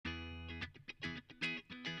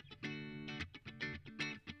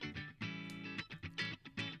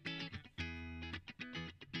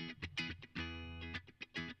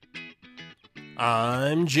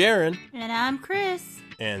I'm Jaron. And I'm Chris.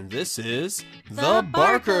 And this is The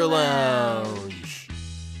Barker Lounge.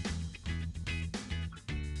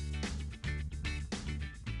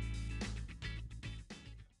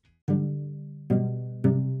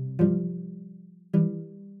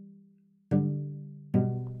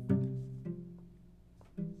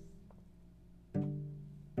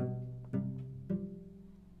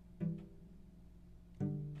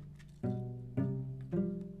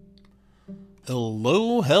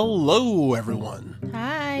 Hello, everyone.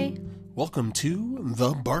 Hi. Welcome to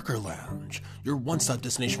The Barker Lounge, your one-stop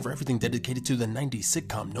destination for everything dedicated to the 90s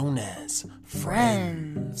sitcom known as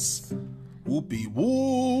Friends. Whoopee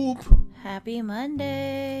whoop. Happy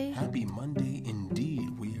Monday. Happy Monday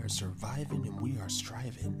indeed. We are surviving and we are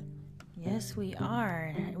striving. Yes, we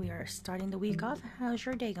are. We are starting the week off. How's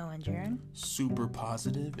your day going, Jaron? Super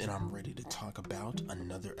positive, and I'm ready to talk about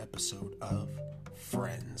another episode of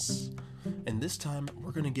Friends. And this time,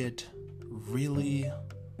 we're going to get really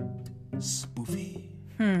spoofy.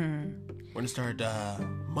 We're going to start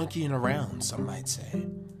monkeying around, some might say.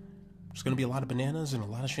 There's going to be a lot of bananas and a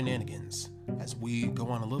lot of shenanigans as we go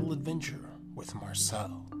on a little adventure with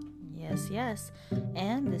Marcel. Yes.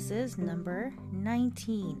 And this is number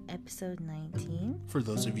 19, episode 19. For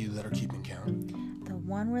those of you that are keeping count. The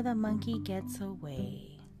one where the monkey gets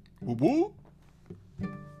away. Whoop whoop.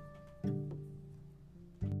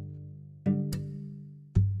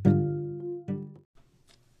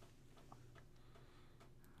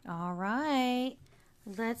 All right.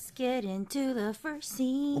 Let's get into the first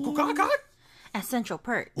scene. At Central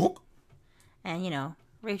Perk. And,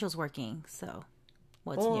 Rachel's working, so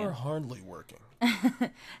what's new? Or hardly working.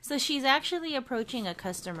 So she's actually approaching a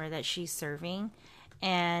customer that she's serving,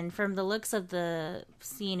 and from the looks of the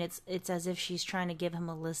scene, it's as if she's trying to give him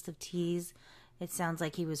a list of teas. It sounds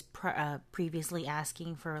like he was previously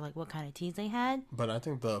asking for what kind of teas they had. But I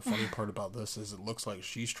think the funny part about this is it looks like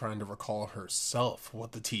she's trying to recall herself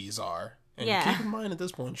what the teas are. And keep in mind at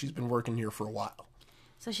this point, she's been working here for a while.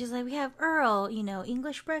 So she's like, we have Earl,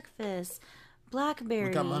 English breakfast, blackberry.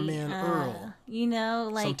 We got my man Earl.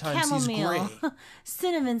 Sometimes chamomile,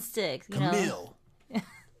 cinnamon sticks, Camille.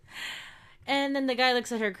 And then the guy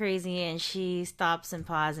looks at her crazy and she stops and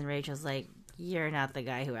pauses and Rachel's like, you're not the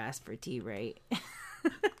guy who asked for tea, right?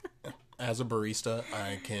 As a barista,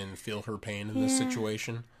 I can feel her pain in this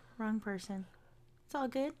situation. Wrong person. It's all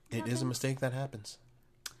good. It is a mistake that happens.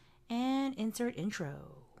 And insert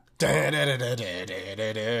intro. At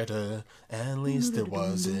least it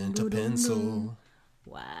wasn't a pencil.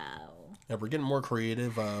 Wow. Yeah, we're getting more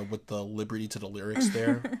creative with the liberty to the lyrics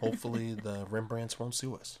there. Hopefully the Rembrandts won't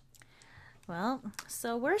sue us. Well,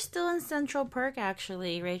 so we're still in Central Perk,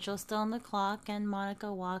 actually. Rachel's still on the clock, and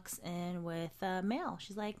Monica walks in with mail.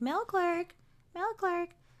 She's like, mail clerk.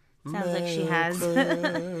 Sounds like she has...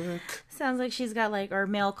 Sounds like she's got or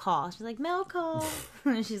mail call. She's like, mail call.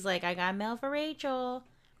 And she's like, I got mail for Rachel.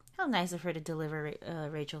 How nice of her to deliver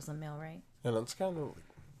Rachel some mail, right? And that's kind of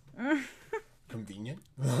convenient.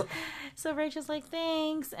 So Rachel's like,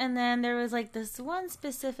 thanks. And then there was this one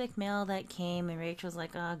specific mail that came, and Rachel's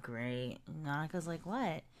like, oh, great. And Monica's like,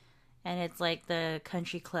 what? And it's the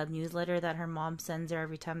country club newsletter that her mom sends her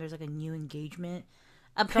every time there's a new engagement.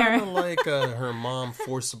 Kind of like her mom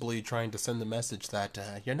forcibly trying to send the message that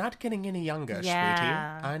you're not getting any younger, sweetie.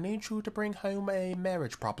 I need you to bring home a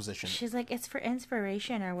marriage proposition. She's like, it's for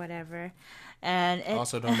inspiration or whatever. And I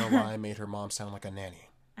also don't know why I made her mom sound like a nanny.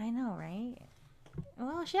 I know, right?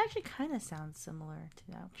 Well, she actually kind of sounds similar to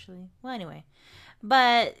actually. Well, anyway.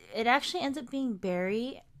 But it actually ends up being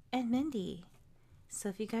Barry and Mindy. So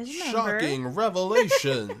if you guys remember... Shocking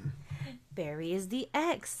revelation! Barry is the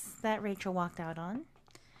ex that Rachel walked out on.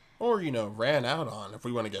 Or, ran out on, if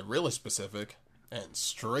we want to get really specific. And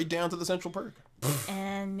straight down to the Central Perk.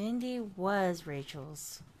 And Mindy was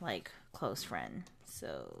Rachel's, close friend.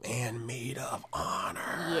 So... And maid of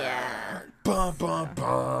honor. Yeah. Bum, bum,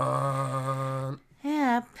 bum.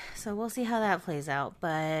 Yep. So we'll see how that plays out.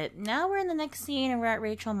 But now we're in the next scene, and we're at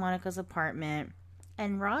Rachel and Monica's apartment.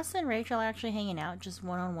 And Ross and Rachel are actually hanging out, just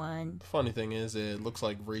one-on-one. The funny thing is, it looks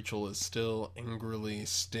like Rachel is still angrily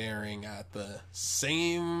staring at the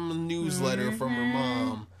same newsletter from her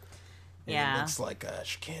mom. And it looks like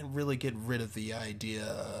she can't really get rid of the idea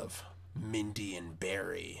of Mindy and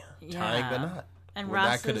Barry tying the knot. And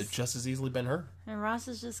that could have just as easily been her. And Ross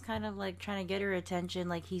is just kind of trying to get her attention.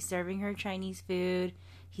 He's serving her Chinese food.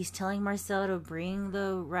 He's telling Marcel to bring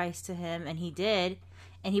the rice to him, and he did.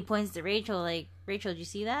 And he points to Rachel, Rachel, did you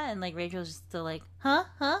see that? And Rachel's just still huh?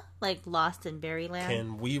 Lost in Barry land.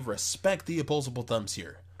 Can we respect the opposable thumbs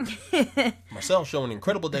here? Marcel showing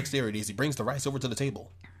incredible dexterity as he brings the rice over to the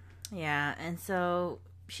table. Yeah, and so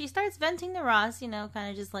she starts venting to Ross, kind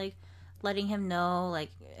of just like letting him know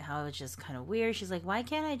like how it's just kind of weird. She's like, why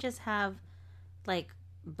can't I just have like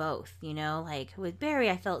both, like with Barry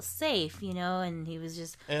I felt safe, and he was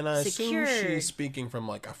just and I secured. assume she's speaking from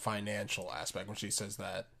like a financial aspect when she says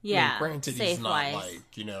that. Yeah, I mean, granted he's not wise.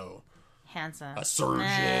 like handsome, a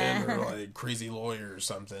surgeon or like crazy lawyer or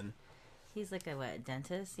something. He's like a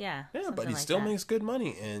dentist, yeah, but he like still that. makes good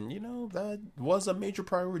money, and that was a major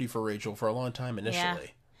priority for Rachel for a long time initially.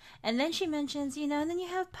 Yeah. And then she mentions, and then you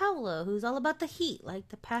have Paolo, who's all about the heat, like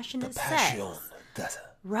the passionate sex.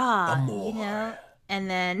 Raw, amor. And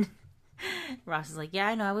then Ross is like, yeah,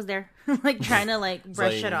 I know, I was there. like trying to like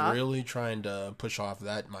brush it off. Really trying to push off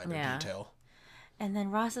that minor detail. And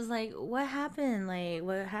then Ross is like, what happened? Like,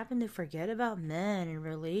 what happened to forget about men and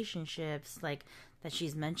relationships? Like, that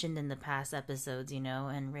she's mentioned in the past episodes,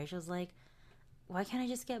 And Rachel's like, why can't I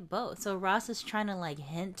just get both? So Ross is trying to like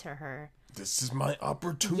hint to her. This is my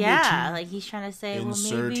opportunity. Yeah, like he's trying to say,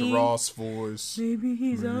 insert maybe Ross voice. Maybe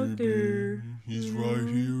he's out there. He's right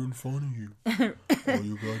here in front of you. All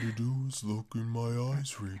you gotta do is look in my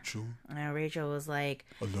eyes, Rachel. And Rachel was like,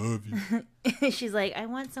 I love you. She's like, I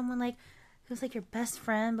want someone like who's like your best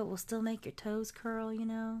friend, but will still make your toes curl,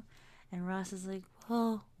 And Ross is like,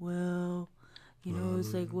 oh well,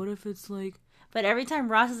 it's like, what if it's like. But every time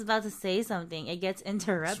Ross is about to say something, it gets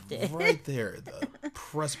interrupted. It's right there, the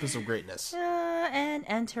precipice of greatness. And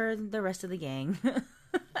enter the rest of the gang.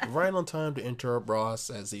 Right on time to interrupt Ross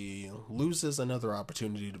as he loses another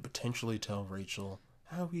opportunity to potentially tell Rachel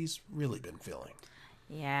how he's really been feeling.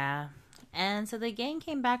 Yeah. And so the gang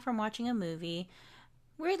came back from watching a movie.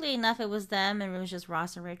 Weirdly enough, it was them, and it was just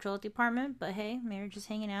Ross and Rachel at the apartment. But hey, they were just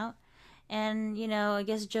hanging out. And, I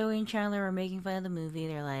guess Joey and Chandler were making fun of the movie.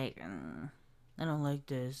 They're like, I don't like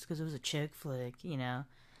this because it was a chick flick,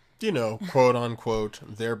 quote unquote,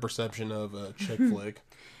 their perception of a chick flick.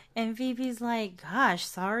 And Phoebe's like, gosh,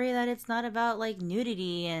 sorry that it's not about like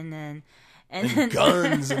nudity and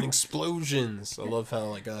guns and explosions. I love how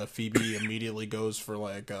like Phoebe immediately goes for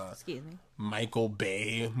like excuse me, Michael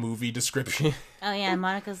Bay movie description. Oh yeah, and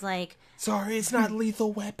Monica's like, sorry, it's not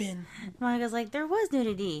Lethal Weapon. Monica's like, there was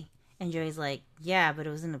nudity, and Joey's like, yeah, but it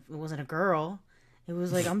wasn't a girl. It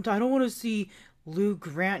was like, I don't want to see Lou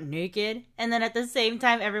Grant naked. And then at the same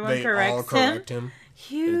time, everyone corrects him.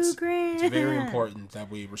 Hugh Grant. It's very important that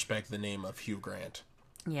we respect the name of Hugh Grant.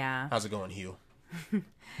 Yeah. How's it going, Hugh?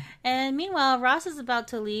 And meanwhile, Ross is about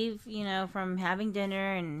to leave, from having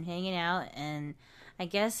dinner and hanging out. And I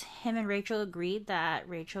guess him and Rachel agreed that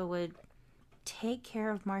Rachel would take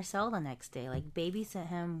care of Marcel the next day, like babysit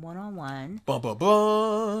him one-on-one. Bum, bum,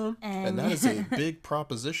 bum. And that is a big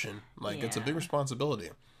proposition. Like, It's a big responsibility.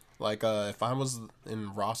 Like, if I was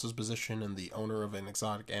in Ross's position and the owner of an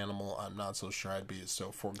exotic animal, I'm not so sure I'd be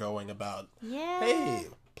so foregoing about, hey,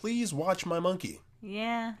 please watch my monkey.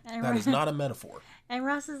 Yeah. And that is not a metaphor. And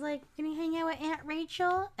Ross is like, can you hang out with Aunt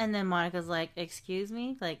Rachel? And then Monica's like, excuse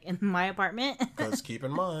me? Like, in my apartment? Because keep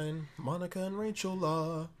in mind, Monica and Rachel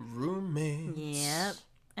are roommates. Yep.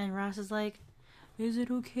 And Ross is like, is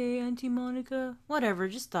it okay, Auntie Monica? Whatever,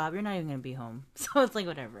 just stop. You're not even going to be home. So it's like,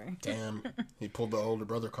 whatever. Damn. He pulled the older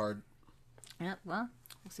brother card. Yep, well,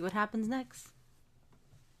 we'll see what happens next.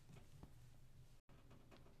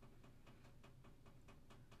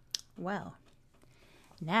 Well,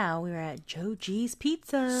 now we're at Joe G's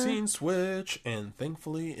Pizza. Scene switch, and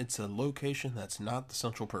thankfully it's a location that's not the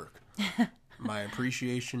Central Perk. My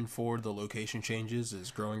appreciation for the location changes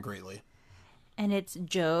is growing greatly. And it's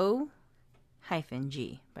Joe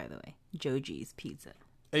 -G, by the way. Joe G's Pizza.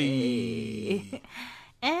 Hey.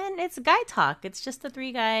 And it's guy talk. It's just the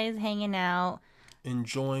three guys hanging out.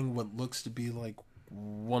 Enjoying what looks to be like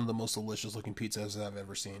one of the most delicious looking pizzas I've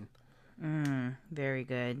ever seen. Very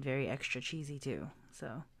good. Very extra cheesy too.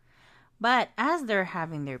 So, but as they're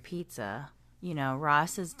having their pizza,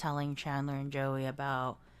 Ross is telling Chandler and Joey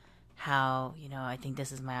about how, I think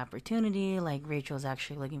this is my opportunity. Like, Rachel's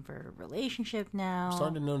actually looking for a relationship now. I'm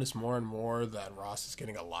starting to notice more and more that Ross is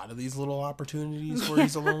getting a lot of these little opportunities where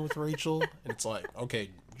he's alone with Rachel. And it's like, okay,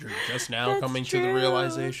 you're just now coming to the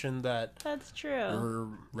realization that that's true. You're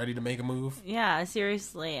ready to make a move. Yeah,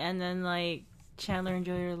 seriously. And then, like, Chandler and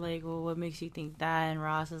Joey are like, well, what makes you think that? And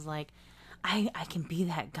Ross is like, I can be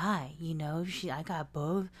that guy, I got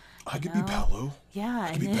both. I could be Paolo. Yeah.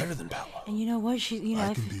 I could be better than Paolo. And you know what?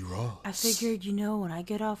 I can be Ross. I figured, when I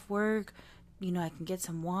get off work, I can get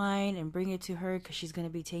some wine and bring it to her because she's going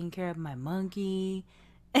to be taking care of my monkey.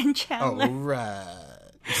 And Chandler. Oh,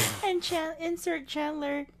 right. And insert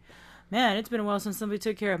Chandler. Man, it's been a while since somebody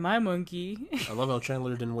took care of my monkey. I love how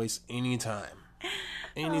Chandler didn't waste any time.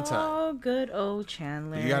 Anytime. Oh, good old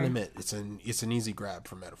Chandler. You gotta admit, it's an easy grab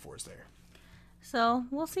for metaphors there. So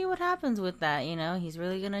we'll see what happens with that. He's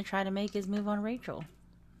really gonna try to make his move on Rachel.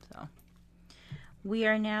 So we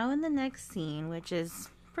are now in the next scene, which is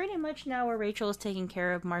pretty much now where Rachel is taking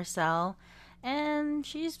care of Marcel, and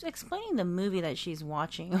she's explaining the movie that she's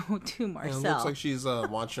watching to Marcel. It looks like she's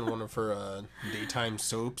watching one of her daytime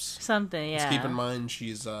soaps. Something, yeah. Just keep in mind,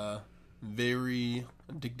 she's very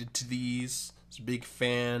addicted to these. She's a big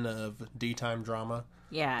fan of daytime drama.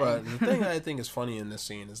 Yeah. But the thing that I think is funny in this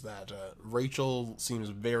scene is that Rachel seems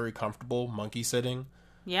very comfortable monkey sitting.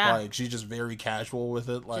 Yeah. Like, she's just very casual with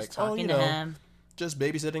it. Like, just talking to him. Just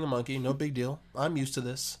babysitting a monkey, no big deal. I'm used to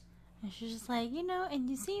this. And she's just like, and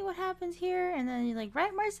you see what happens here? And then you're like,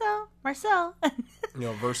 right, Marcel? Marcel.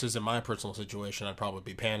 Versus in my personal situation, I'd probably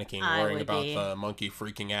be panicking, worrying about the monkey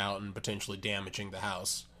freaking out and potentially damaging the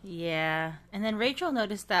house. Yeah. And then Rachel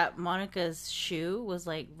noticed that Monica's shoe was,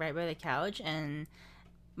 like, right by the couch, and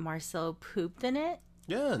Marcel pooped in it.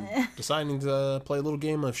 Yeah, deciding to play a little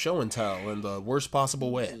game of show and tell in the worst possible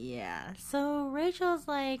way. Yeah. So Rachel's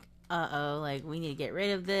like, uh-oh, like, we need to get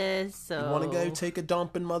rid of this, so... You want to go take a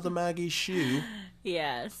dump in Mother Maggie's shoe?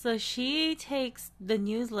 Yeah, so she takes the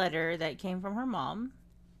newsletter that came from her mom,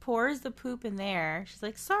 pours the poop in there. She's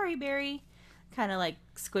like, sorry, Barry. Kind of, like,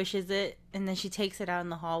 squishes it, and then she takes it out in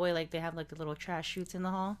the hallway, like they have, like, the little trash chutes in the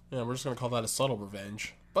hall. Yeah, we're just going to call that a subtle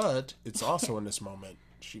revenge. But it's also in this moment,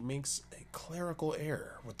 she makes a clerical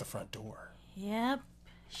error with the front door. Yep.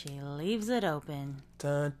 She leaves it open.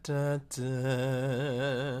 Da, da,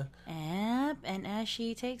 da. Yep, and as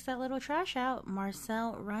she takes that little trash out,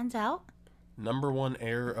 Marcel runs out. Number 1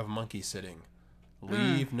 error of monkey sitting.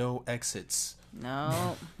 Leave no exits.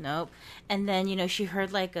 Nope. And then, she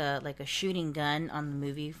heard like a shooting gun on the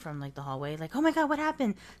movie from like the hallway. Like, oh my God, what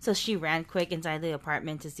happened? So she ran quick inside the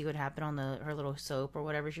apartment to see what happened on her little soap or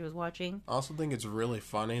whatever she was watching. I also think it's really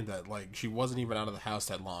funny that like she wasn't even out of the house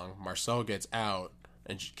that long. Marcel gets out,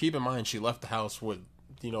 and keep in mind she left the house with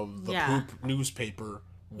the poop newspaper.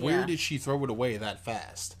 Where did she throw it away that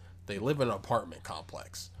fast? They live in an apartment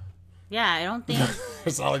complex. Yeah, I don't think...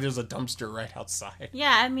 It's not like there's a dumpster right outside.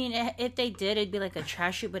 Yeah, I mean, if they did, it'd be like a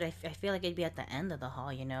trash chute, but I feel like it'd be at the end of the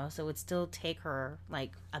hall, so it would still take her,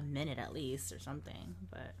 like, a minute at least or something,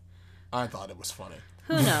 but... I thought it was funny.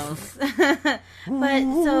 Who knows?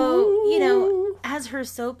 But, so, as her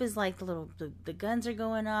soap is, like, the guns are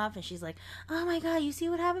going off, and she's like, oh my God, you see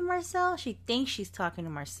what happened, Marcel? She thinks she's talking to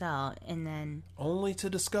Marcel, and then... Only to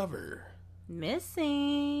discover...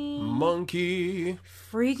 Missing. Monkey.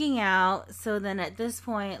 Freaking out. So then at this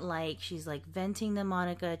point, like, she's like venting to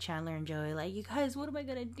Monica, Chandler, and Joey, like, you guys, what am I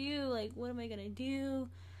gonna do? Like, what am I gonna do?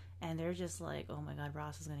 And they're just like, oh my God,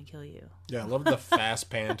 Ross is gonna kill you. Yeah, I love the fast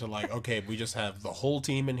pan to like, okay, we just have the whole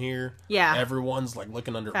team in here. Yeah. Everyone's like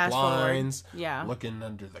looking under fast blinds. Forward. Yeah. Looking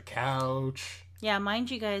under the couch. Yeah,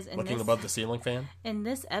 mind you guys, looking above the ceiling fan. In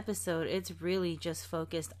this episode, it's really just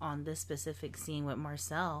focused on this specific scene with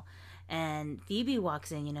Marcel. And Phoebe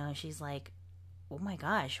walks in, and she's like, oh my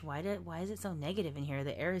gosh, why is it so negative in here?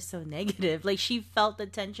 The air is so negative. Like, she felt the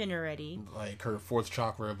tension already. Like, her 4th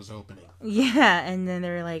chakra was opening. Yeah, and then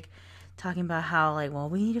they're, like, talking about how, like, well,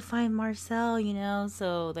 we need to find Marcel,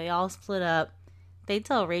 So they all split up. They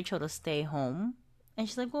tell Rachel to stay home. And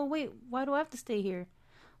she's like, well, wait, why do I have to stay here?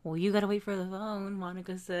 Well, you gotta wait for the phone,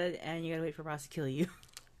 Monica said, and you gotta wait for Ross to kill you.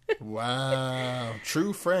 Wow.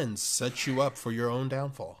 True friends set you up for your own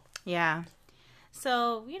downfall. Yeah.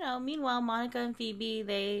 So, meanwhile, Monica and Phoebe,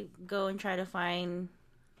 they go and try to find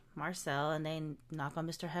Marcel, and they knock on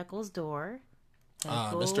Mr. Heckle's door.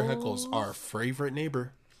 Mr. Heckle's our favorite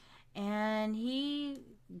neighbor. And he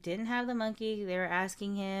didn't have the monkey. They were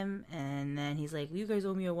asking him, and then he's like, well, you guys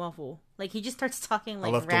owe me a waffle. Like, he just starts talking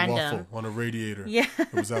like random. I left a waffle on a radiator. Yeah.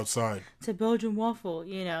 It was outside. It's a Belgian waffle,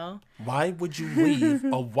 Why would you leave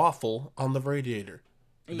a waffle on the radiator?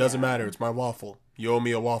 It doesn't matter. It's my waffle. You owe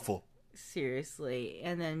me a waffle. Seriously.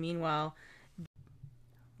 And then meanwhile,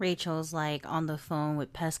 Rachel's like on the phone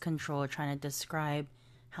with pest control trying to describe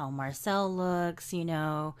how Marcel looks,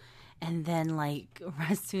 And then like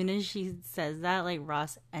as soon as she says that, like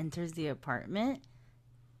Ross enters the apartment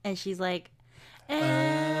and she's like,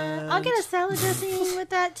 I'll get a salad dressing with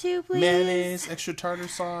that too, please. Mayonnaise, extra tartar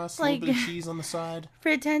sauce, a little bit of cheese on the side.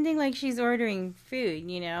 Pretending like she's ordering food,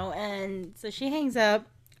 And so she hangs up.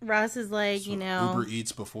 Ross is like, Uber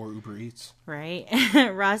Eats before Uber Eats. Right.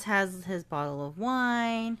 Ross has his bottle of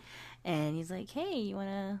wine. And he's like, hey, you want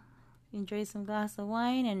to enjoy some glass of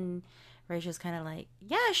wine? And Rachel's kind of like,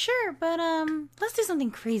 yeah, sure. But let's do something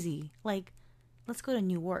crazy. Like, let's go to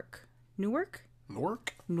Newark. Newark?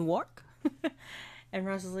 Newark? Newark? And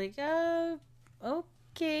Ross is like,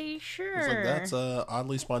 okay, sure. It's like, that's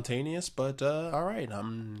oddly spontaneous, but all right,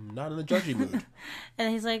 I'm not in a judgy mood.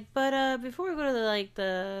 And he's like, but before we go to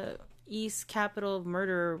the East capital of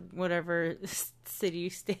murder, whatever city,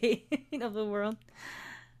 state of the world,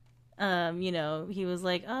 he was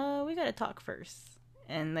like, we gotta talk first.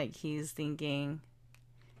 And like he's thinking,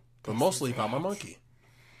 but mostly about my monkey.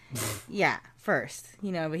 Yeah, first,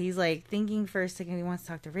 but he's like thinking first, like he wants to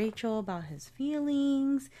talk to Rachel about his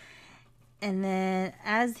feelings. And then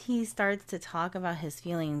as he starts to talk about his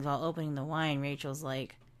feelings while opening the wine, Rachel's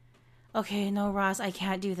like, okay, no, Ross, I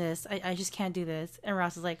can't do this. I just can't do this. And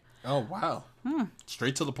Ross is like, oh, wow.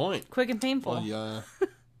 Straight to the point. Quick and painful. Well, you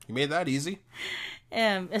made that easy.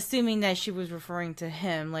 Assuming that she was referring to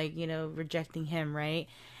him, like, rejecting him, right?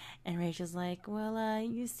 And Rachel's like, well,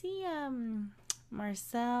 you see,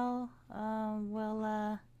 Marcel, kind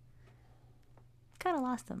of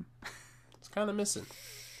lost him. It's kind of missing.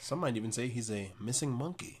 Some might even say he's a missing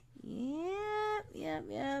monkey.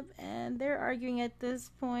 Yep. And they're arguing at this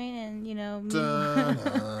point, and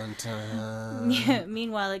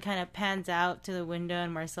meanwhile, it kind of pans out to the window,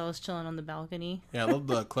 and Marcel's chilling on the balcony. Yeah, I love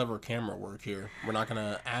the clever camera work here. We're not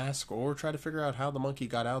gonna ask or try to figure out how the monkey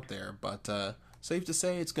got out there, but safe to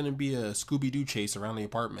say it's gonna be a Scooby-Doo chase around the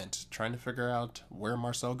apartment, trying to figure out where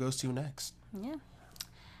Marcel goes to next. Yeah,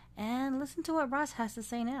 and listen to what Ross has to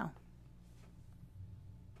say now.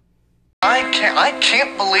 I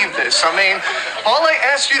can't believe this. I mean, all I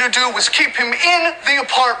asked you to do was keep him in the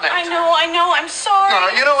apartment. I know, I'm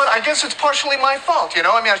sorry. You know what? I guess it's partially my fault,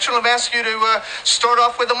 I mean, I shouldn't have asked you to start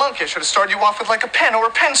off with a monkey. I should have started you off with like a pen or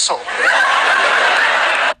a pencil.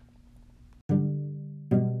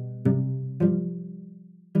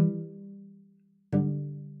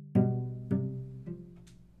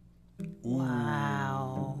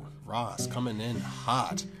 Wow. Ross coming in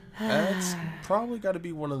hot. That's probably got to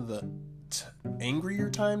be one of the angrier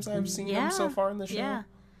times I've seen him so far in the show. Yeah,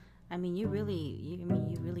 I mean, you really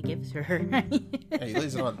give it to her. Hey, he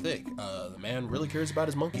lays it on thick. The man really cares about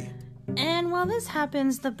his monkey. And while this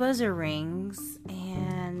happens, the buzzer rings,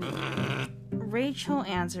 and Rachel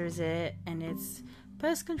answers it, and it's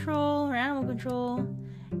pest control or animal control.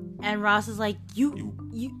 And Ross is like,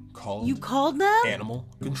 you called them? Animal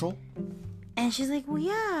control? And she's like, well,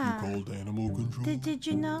 yeah. You called animal control? Did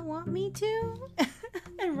you not want me to?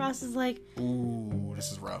 And Ross is like, ooh,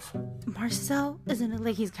 this is rough. Marcel isn't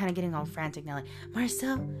like, he's kind of getting all frantic now. Like,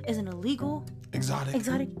 Marcel is an illegal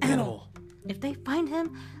exotic animal. If they find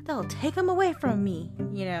him, they'll take him away from me,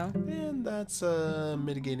 And that's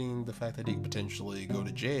mitigating the fact that he could potentially go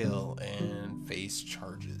to jail and face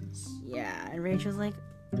charges. Yeah, and Rachel's like,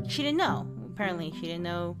 she didn't know. Apparently, she didn't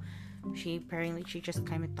know. She just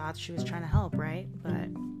kind of thought she was trying to help, right? But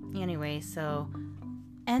anyway, so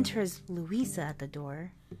enters Louisa at the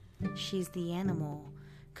door. She's the animal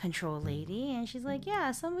control lady, and she's like,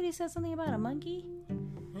 yeah, somebody said something about a monkey.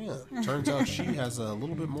 Yeah, turns out she has a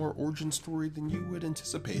little bit more origin story than you would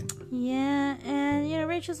anticipate. Yeah, and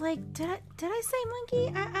Rachel's like, did I say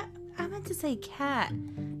monkey? I meant to say cat.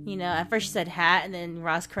 At first she said hat, and then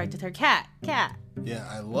Ross corrected her, cat. Yeah,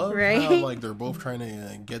 I love how they're both trying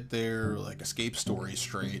to get their escape story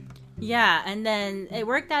straight. Yeah, and then it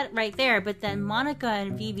worked out right there, but then Monica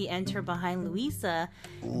and Phoebe enter behind Louisa.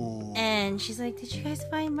 Ooh. And she's like, did you guys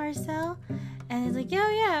find Marcel? And he's like,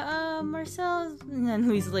 yeah, Marcel. And then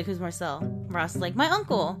Louisa's like, who's Marcel? Ross is like, my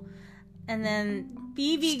uncle. And then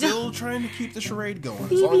Phoebe still trying to keep the charade going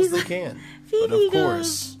as long as they can. Phoebe but of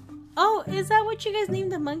course. Oh, is that what you guys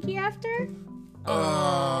named the monkey after?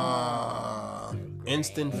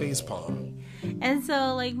 Instant facepalm. And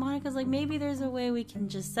so, Monica's like, maybe there's a way we can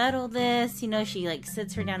just settle this. She,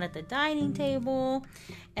 sits her down at the dining table.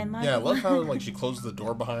 And Monica... Yeah, I love how, she closes the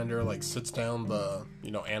door behind her, sits down the,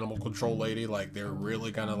 animal control lady. They're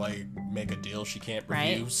really gonna, make a deal she can't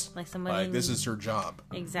refuse. Right? Somebody... this is her job.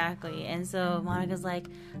 Exactly. And so Monica's like,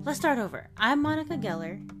 let's start over. I'm Monica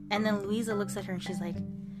Geller. And then Louisa looks at her and she's like,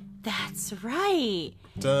 that's right.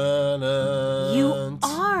 Dun-dun. You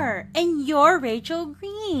are. And you're Rachel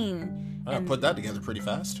Green. I put that together pretty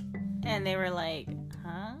fast. And they were like,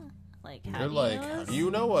 huh? They're like, how do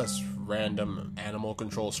you know us, random animal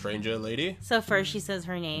control stranger lady? So first she says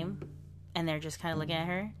her name, and they're just kind of looking at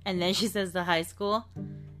her. And then she says the high school.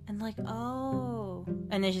 And oh.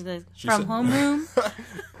 And then she says, from homeroom.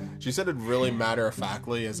 She said it really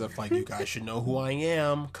matter-of-factly, as if, you guys should know who I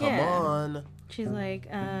am. Come on. She's like,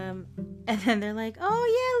 and then they're like, oh,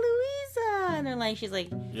 yeah, Louisa. And they're like, she's like...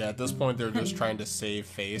 Yeah, at this point, they're just trying to save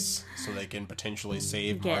face so they can potentially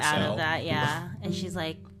save Marcel. Get out of that, yeah. And she's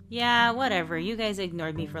like, yeah, whatever. You guys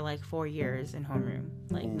ignored me for 4 years in homeroom.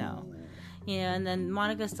 No. You know, and then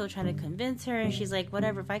Monica's still trying to convince her, and she's like,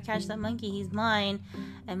 whatever, if I catch that monkey, he's mine.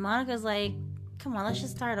 And Monica's like, come on, let's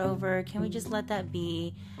just start over. Can we just let that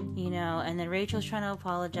be? You know, and then Rachel's trying to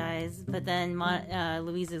apologize, but then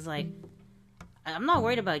Louise is like, I'm not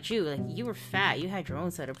worried about you. Like, you were fat. You had your own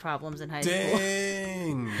set of problems in high school.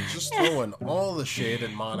 Dang. Just throwing all the shade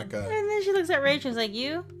at Monica. And then she looks at Rachel and is like,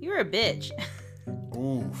 you're a bitch.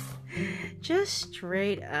 Oof. Just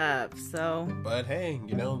straight up. So. But hey,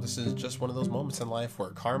 you know, this is just one of those moments in life where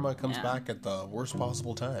karma comes back at the worst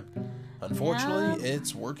possible time. Unfortunately,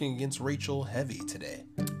 it's working against Rachel heavy today.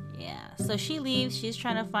 Yeah. So she leaves. She's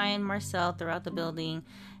trying to find Marcel throughout the building.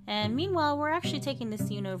 And meanwhile, we're actually taking the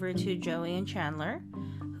scene over to Joey and Chandler,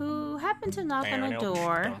 who happen to knock on a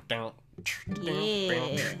door.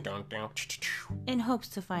 Yeah. In hopes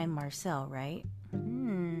to find Marcel, right?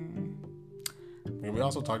 Can we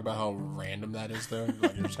also talk about how random that is, though?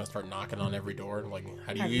 Like, you're just gonna start knocking on every door. Like,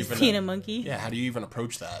 how do you Have even seen a monkey? Yeah, how do you even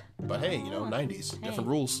approach that? But hey, you know, 90s, different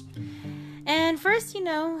rules. And first, you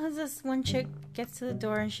know, this one chick gets to the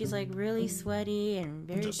door and she's like really sweaty and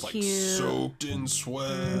very Just cute. like soaked in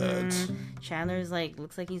sweat. Chandler's like,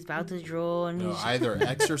 looks like he's about to drool, and he's Either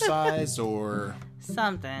exercise or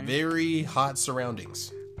something. very hot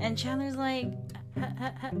surroundings. And Chandler's like,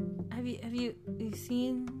 have you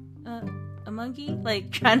seen a monkey? Like,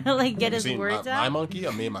 trying to like get his words out. My monkey?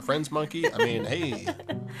 I mean, my friend's monkey? I mean, hey.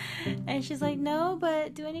 And she's like, no,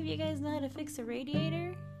 but do any of you guys know how to fix a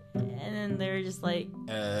radiator? And then they're just like...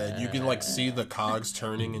 You can, like, see the cogs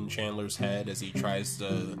turning in Chandler's head as he tries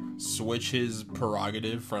to switch his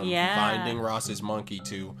prerogative from finding Ross's monkey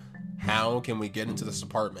to how can we get into this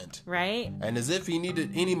apartment? Right? And as if he needed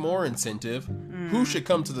any more incentive, who should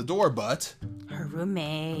come to the door but... her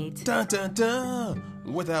roommate. Dun dun dun!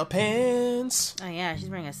 Without pants! Oh yeah, she's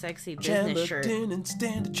wearing a sexy business Chandler shirt. didn't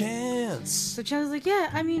stand a chance. So Chandler's like, yeah,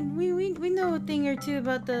 I mean, we know a thing or two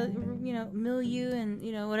about the, you know, milieu and,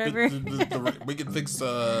 you know, whatever. We could fix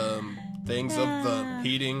things of the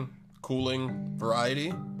heating, cooling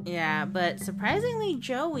variety. Yeah, but surprisingly,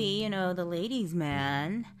 Joey, you know, the ladies'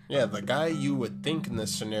 man. Yeah, the guy you would think in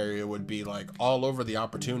this scenario would be like all over the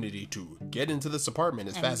opportunity to get into this apartment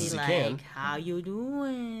as fast as he can. How you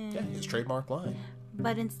doing? Yeah, his trademark line.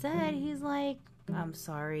 But instead, he's like, I'm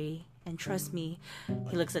sorry, and trust me.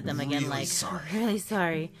 He looks at them again like, sorry. I'm really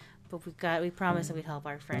sorry, but we promised that we'd help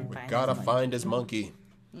our friend find Gotta his monkey. find his monkey.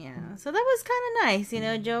 Yeah, so that was kind of nice, you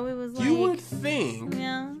know. Joey was like, You would think,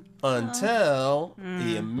 yeah. until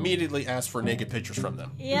he immediately asked for naked pictures from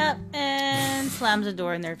them. Yep, and slams the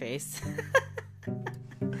door in their face.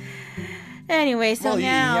 Anyway, so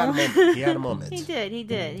now he had a moment. he did. He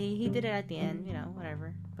did it at the end, you know,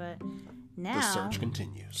 whatever. But now The search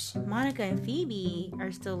continues. Monica and Phoebe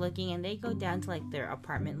are still looking, and they go down to like their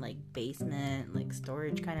apartment, like basement, like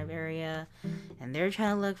storage kind of area, and they're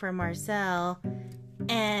trying to look for Marcel,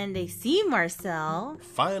 and they see Marcel.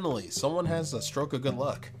 Finally, someone has a stroke of good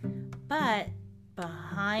luck. But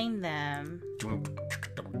behind them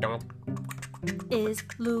is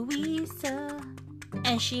Louisa,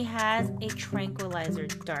 and she has a tranquilizer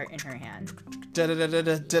dart in her hand. And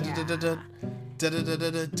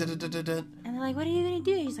they're like, what are you going to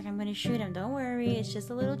do? He's like, I'm going to shoot him. Don't worry. It's just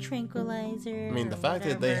a little tranquilizer. I mean, the fact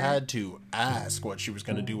that they had to ask what she was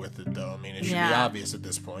going to do with it, though, I mean, it should be obvious at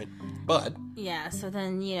this point. But... yeah, so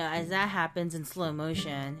then, you know, as that happens in slow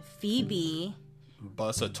motion, Phoebe...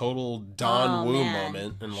 busts a total Don Wu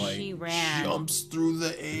moment and, like, she ran. Jumps through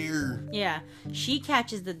the air. Yeah, she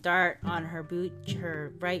catches the dart on her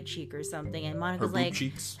right cheek or something, and Monica's like...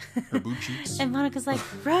 Her boot cheeks. And Monica's like,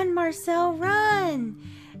 run, Marcel, run!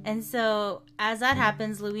 And so, as that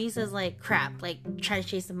happens, Louisa's like, crap, like, try to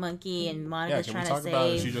chase the monkey, and Monica's trying to save...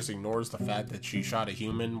 about she just ignores the fact that she shot a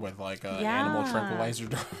human with, like, animal tranquilizer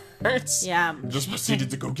darts? Yeah. Just proceeded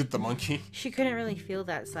to go get the monkey. She couldn't really feel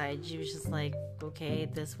that side. She was just like, okay,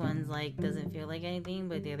 this one's like, doesn't feel like anything,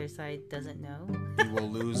 but the other side doesn't know. You will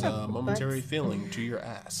lose a momentary feeling to your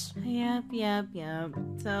ass. Yep.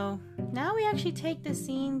 So, now we actually take the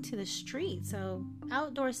scene to the street. So,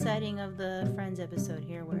 outdoor setting of the Friends episode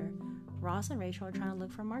here, where Ross and Rachel are trying to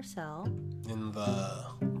look for Marcel. In the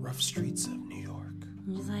rough streets of New York.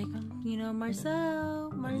 And he's like, you know,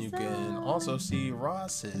 Marcel. And you can also see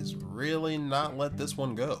Ross has really not let this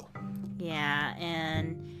one go. Yeah,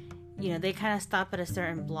 and... you know, they kind of stop at a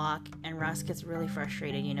certain block, and Ross gets really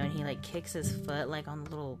frustrated, you know, and he, like, kicks his foot, like, on the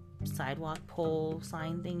little sidewalk pole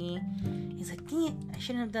sign thingy. He's like, dang it, I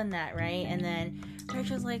shouldn't have done that, right? And then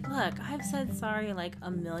Rachel's like, look, I've said sorry, like,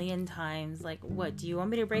 1,000,000 times. Like, what, do you want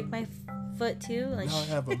me to break my foot, too? Like, now I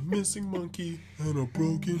have a missing monkey and a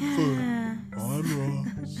broken foot. I'm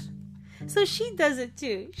Ross. So she does it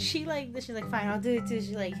too. She's like, fine, I'll do it too.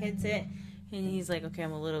 She like hits it, and he's like, okay,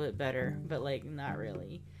 I'm a little bit better, but like not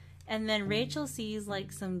really. And then Rachel sees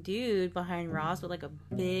like some dude behind Ross with like a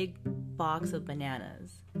big box of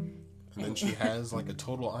bananas. And then she has like a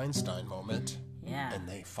total Einstein moment. Yeah. And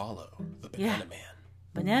they follow the Banana Man.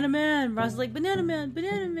 Banana Man. Ross is like, Banana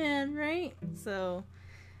Man, right? So,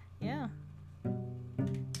 yeah.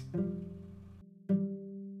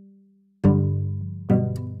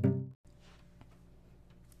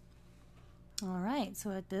 All right.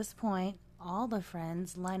 So at this point, all the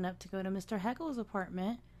friends line up to go to Mr. Heckle's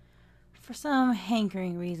apartment. For some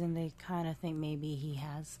hankering reason, they kind of think maybe he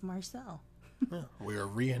has Marcel. Yeah, we are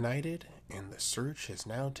reunited, and the search has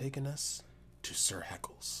now taken us to Sir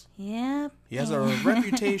Heckles. Yep. He has a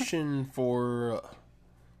reputation for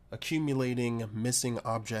accumulating missing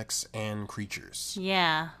objects and creatures.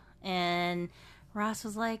 Yeah, and Ross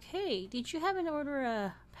was like, hey, did you happen to order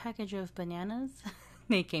a package of bananas?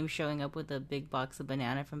 They came showing up with a big box of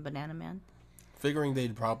banana from Banana Man. Figuring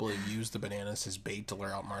they'd probably use the bananas as bait to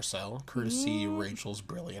lure out Marcel, courtesy Rachel's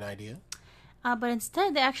brilliant idea. But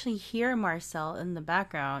instead, they actually hear Marcel in the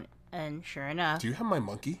background, and sure enough... Do you have my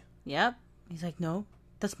monkey? Yep. He's like, no,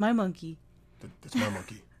 that's my monkey. That's my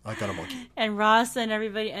monkey. I got a monkey. And Ross and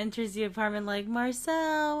everybody enters the apartment like,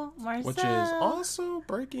 Marcel. Which is also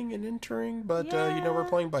breaking and entering, but, we're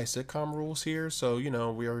playing by sitcom rules here, so,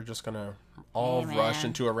 we are just gonna all rush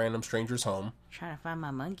into a random stranger's home. Trying to find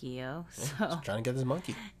my monkey, yo. Trying to get this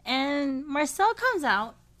monkey. And Marcel comes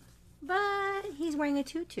out, but he's wearing a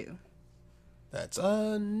tutu. That's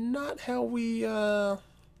not how we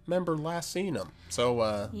remember last seeing him.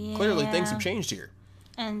 So clearly things have changed here.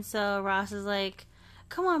 And so Ross is like,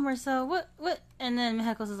 "Come on, Marcel, what?" And then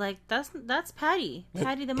Heckles is like, "That's Patty,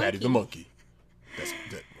 Patty the monkey." Patty the monkey.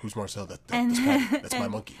 Who's Marcel? That's Patty. That's my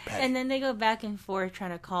monkey, Patty. And then they go back and forth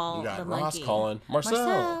trying to call the monkey. Ross calling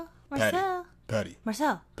Marcel, Marcel, Patty,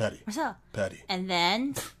 Marcel, Patty, Marcel, Patty. And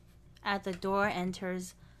then at the door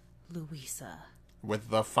enters Louisa.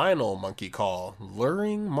 With the final monkey call,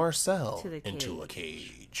 luring Marcel into a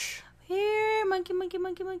cage. Here, monkey, monkey,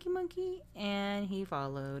 monkey, monkey, monkey. And he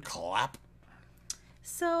followed. Clap.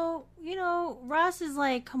 So, Ross is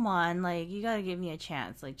like, come on, like, you gotta give me a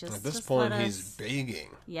chance. Like, just at this just point, let us... he's begging.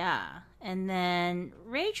 Yeah. And then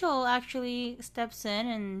Rachel actually steps in,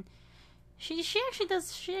 and she actually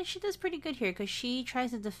does, she does pretty good here, because she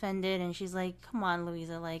tries to defend it, and she's like, come on,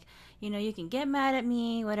 Louisa, like, you can get mad at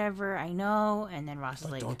me, whatever, I know. And then Ross is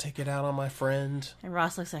like, don't take it out on my friend. And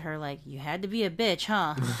Ross looks at her like, you had to be a bitch,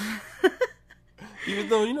 huh? Even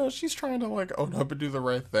though, she's trying to, like, own up and do the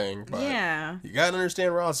right thing. But you gotta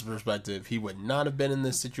understand Ross's perspective. He would not have been in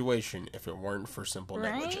this situation if it weren't for simple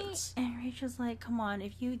negligence. And Rachel's like, come on,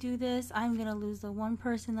 if you do this, I'm gonna lose the one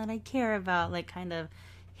person that I care about. Like, kind of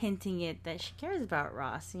hinting it that she cares about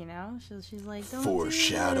Ross, So she's like, don't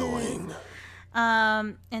foreshadowing. Do this.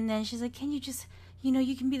 And then she's like, can you just...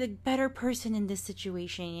 you can be the better person in this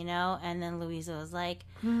situation, And then Louisa was like,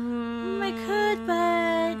 I could,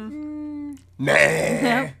 but...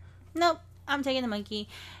 Nah. Nope, I'm taking the monkey.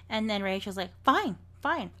 And then Rachel's like, fine.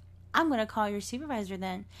 I'm going to call your supervisor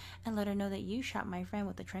then and let her know that you shot my friend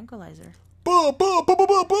with a tranquilizer.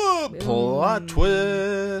 Plot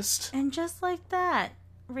twist. And just like that,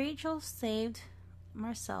 Rachel saved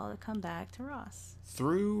Marcel to come back to Ross.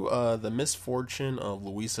 Through the misfortune of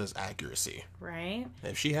Louisa's accuracy. Right?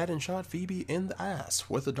 If she hadn't shot Phoebe in the ass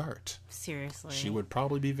with a dart. Seriously. She would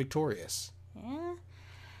probably be victorious. Yeah.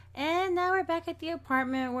 And now we're back at the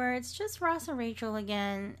apartment where it's just Ross and Rachel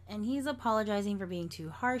again. And he's apologizing for being too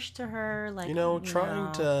harsh to her. Like,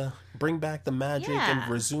 trying to bring back the magic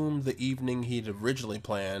and resume the evening he'd originally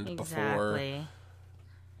planned before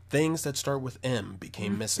things that start with M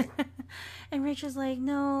became missing. And Rachel's like,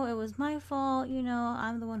 no, it was my fault,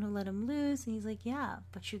 I'm the one who let him loose. And he's like, yeah,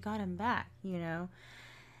 but you got him back,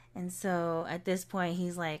 And so at this point,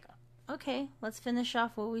 he's like, okay, let's finish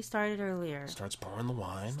off what we started earlier. Starts pouring the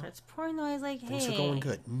wine. He's like, hey. Things are going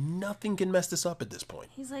good. Nothing can mess this up at this point.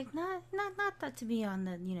 He's like, not that to be on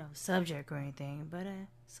the, subject or anything, but,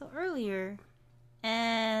 so earlier,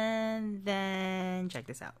 and then check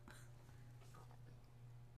this out.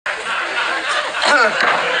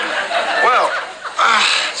 Well,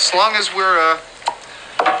 as long as we're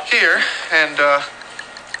here and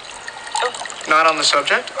not on the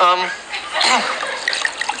subject, I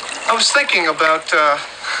was thinking about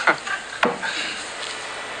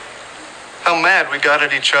how mad we got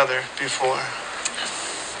at each other before.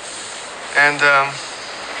 And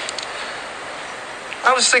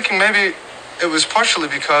I was thinking maybe it was partially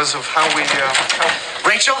because of how we...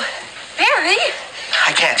 Rachel? Barry?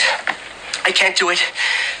 I can't do it.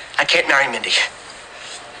 I can't marry Mindy.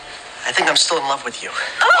 I think I'm still in love with you.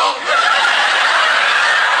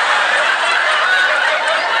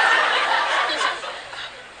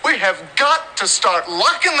 We have got to start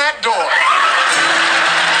locking that door.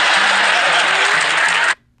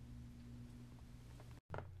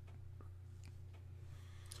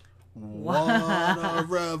 What a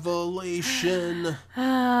revelation.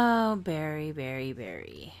 Oh,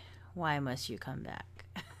 Barry. Why must you come back?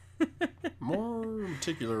 More in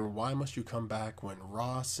particular, why must you come back when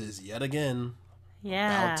Ross is yet again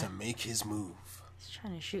Yeah. about to make his move? He's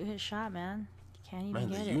trying to shoot his shot, man. You can't even Man,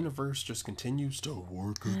 get the it. universe just continues to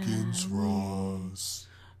work against Ross.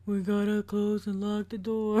 We gotta close and lock the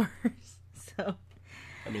doors. So,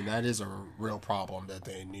 I mean, that is a real problem that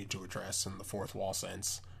they need to address in the fourth wall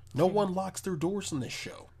sense. No one locks their doors in this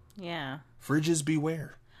show. yeah. Fridges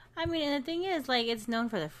beware. I mean, and the thing is, like, it's known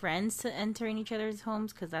for the friends to enter in each other's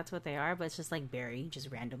homes because that's what they are, but it's just like Barry,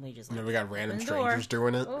 just randomly, just like. And then we got random open the door. strangers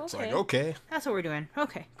doing it. Oh, It's like, okay. That's what we're doing.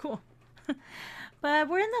 Okay, cool. But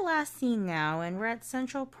we're in the last scene now, and we're at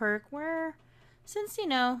Central Perk where, since,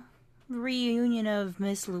 reunion of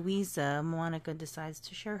Miss Louisa, Monica decides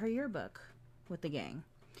to share her yearbook with the gang,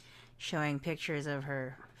 showing pictures of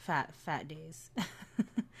her fat days.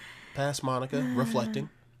 Past Monica, reflecting.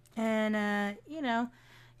 And,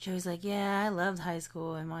 Joey's like, yeah, I loved high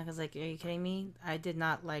school. And Monica's like, are you kidding me? I did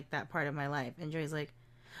not like that part of my life. And Joey's like,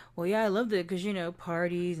 well, yeah, I loved it because,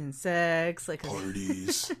 parties and sex. Like,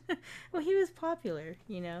 Parties. well, he was popular,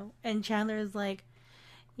 And Chandler's like,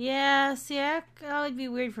 yeah, see, that would be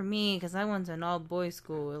weird for me because I went to an all-boys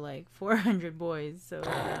school with, like, 400 boys. So,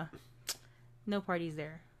 no parties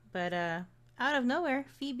there. But out of nowhere,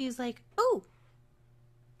 Phoebe's like, oh,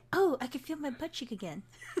 I can feel my butt cheek again.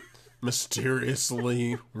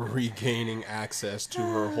 Mysteriously regaining access to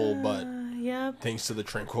her whole butt. Yep. Thanks to the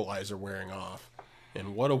tranquilizer wearing off.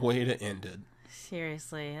 And what a way to end it.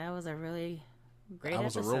 Seriously, that was a really great That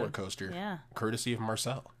was episode. a roller coaster. Yeah. Courtesy of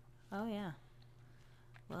Marcel. Oh, yeah.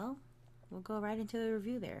 Well, we'll go right into the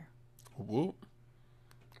review there. Whoop.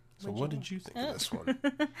 So what did you think Oh. of this one?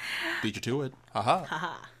 Beat you to it. Haha.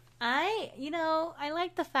 Haha. I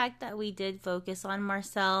like the fact that we did focus on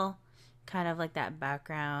Marcel, kind of like that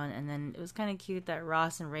background, and then it was kind of cute that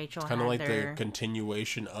Ross and Rachel Kind of had like their... the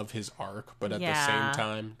continuation of his arc, but at the Yeah. same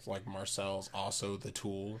time, it's like Marcel's also the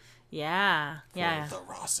tool Yeah, for yeah. the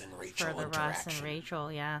Ross and Rachel For the interaction. Ross and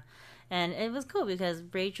Rachel, yeah. And it was cool because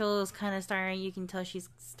Rachel is kind of starting, you can tell she's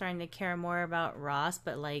starting to care more about Ross,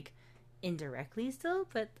 but like indirectly still.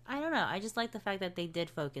 But I don't know. I just like the fact that they did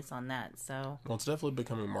focus on that. So, Well, it's definitely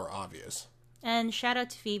becoming more obvious. and shout out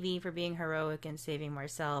to Phoebe for being heroic and saving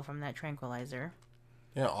Marcel from that tranquilizer.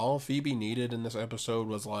 Yeah, all Phoebe needed in this episode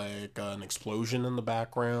was like an explosion in the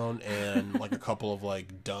background and like a couple of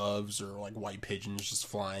like doves or like white pigeons just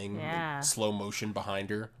flying Yeah. in slow motion behind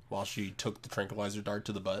her while she took the tranquilizer dart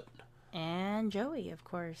to the butt. And Joey, of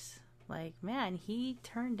course. Like, man, he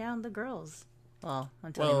turned down the girls. Well,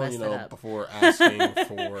 until he messed it up. Before asking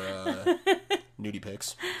for nudie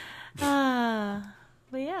pics. But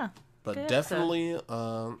yeah. But Good definitely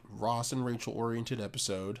Ross and Rachel oriented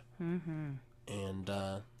episode. Mm-hmm.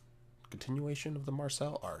 And continuation of the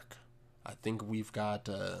Marcel arc. I think we've got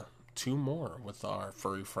 2 more with our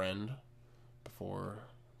furry friend before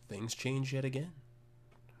things change yet again.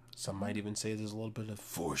 Some might even say there's a little bit of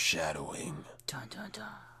foreshadowing Dun, dun, dun.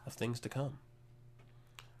 of things to come.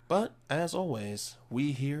 But, as always,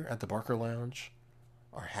 we here at the Barker Lounge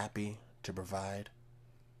are happy to provide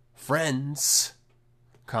Friends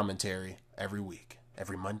commentary every week,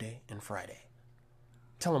 every Monday and Friday.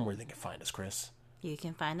 Tell them where they can find us, Chris. You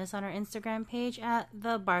can find us on our Instagram page at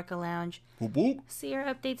The Barca Lounge. Whoop whoop. See our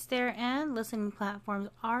updates there, and listening platforms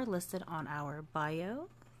are listed on our bio.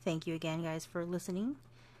 Thank you again, guys, for listening,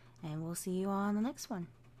 and we'll see you on the next one.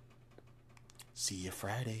 See you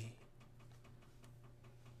Friday.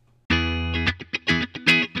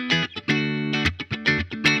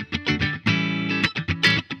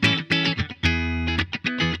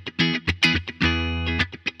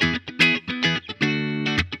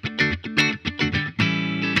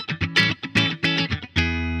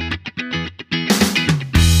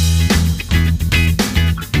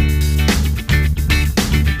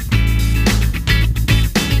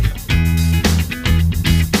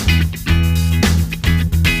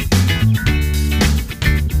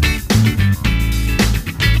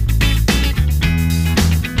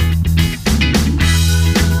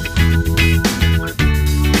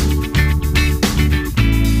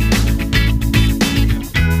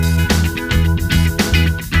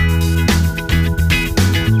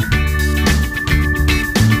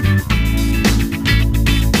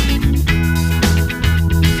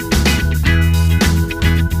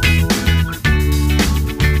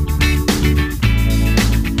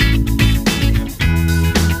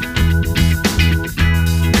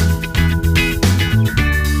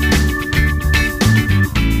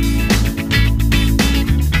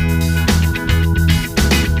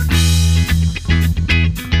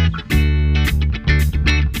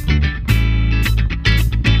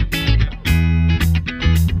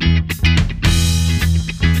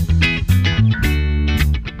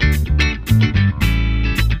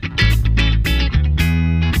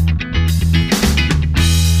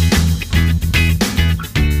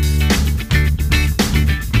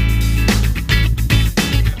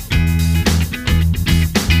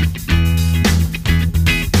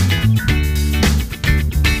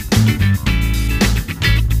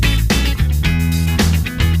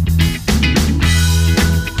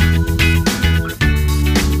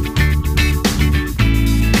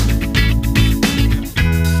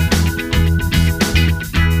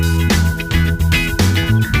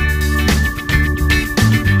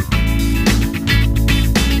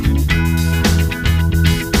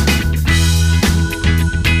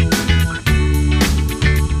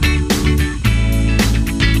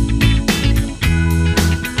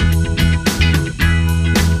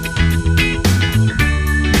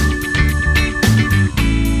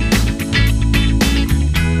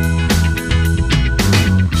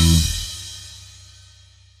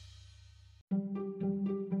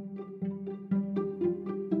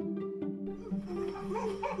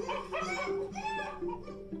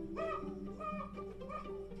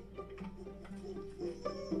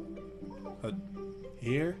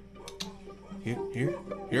 Here,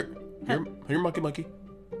 monkey.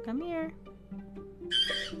 Come here.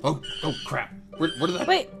 Oh, crap. Where did that...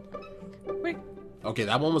 Wait. Okay,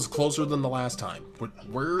 that one was closer than the last time.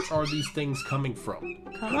 Where are these things coming from?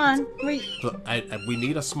 Come on. Wait. We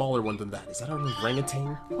need a smaller one than that. Is that an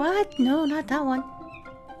orangutan? What? No, not that one.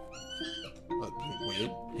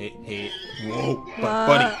 Wait. Hey. Whoa.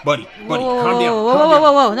 Buddy. Whoa, Calm down.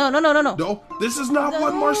 Whoa. No. No, this is not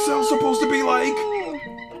what Marcel's supposed to be like.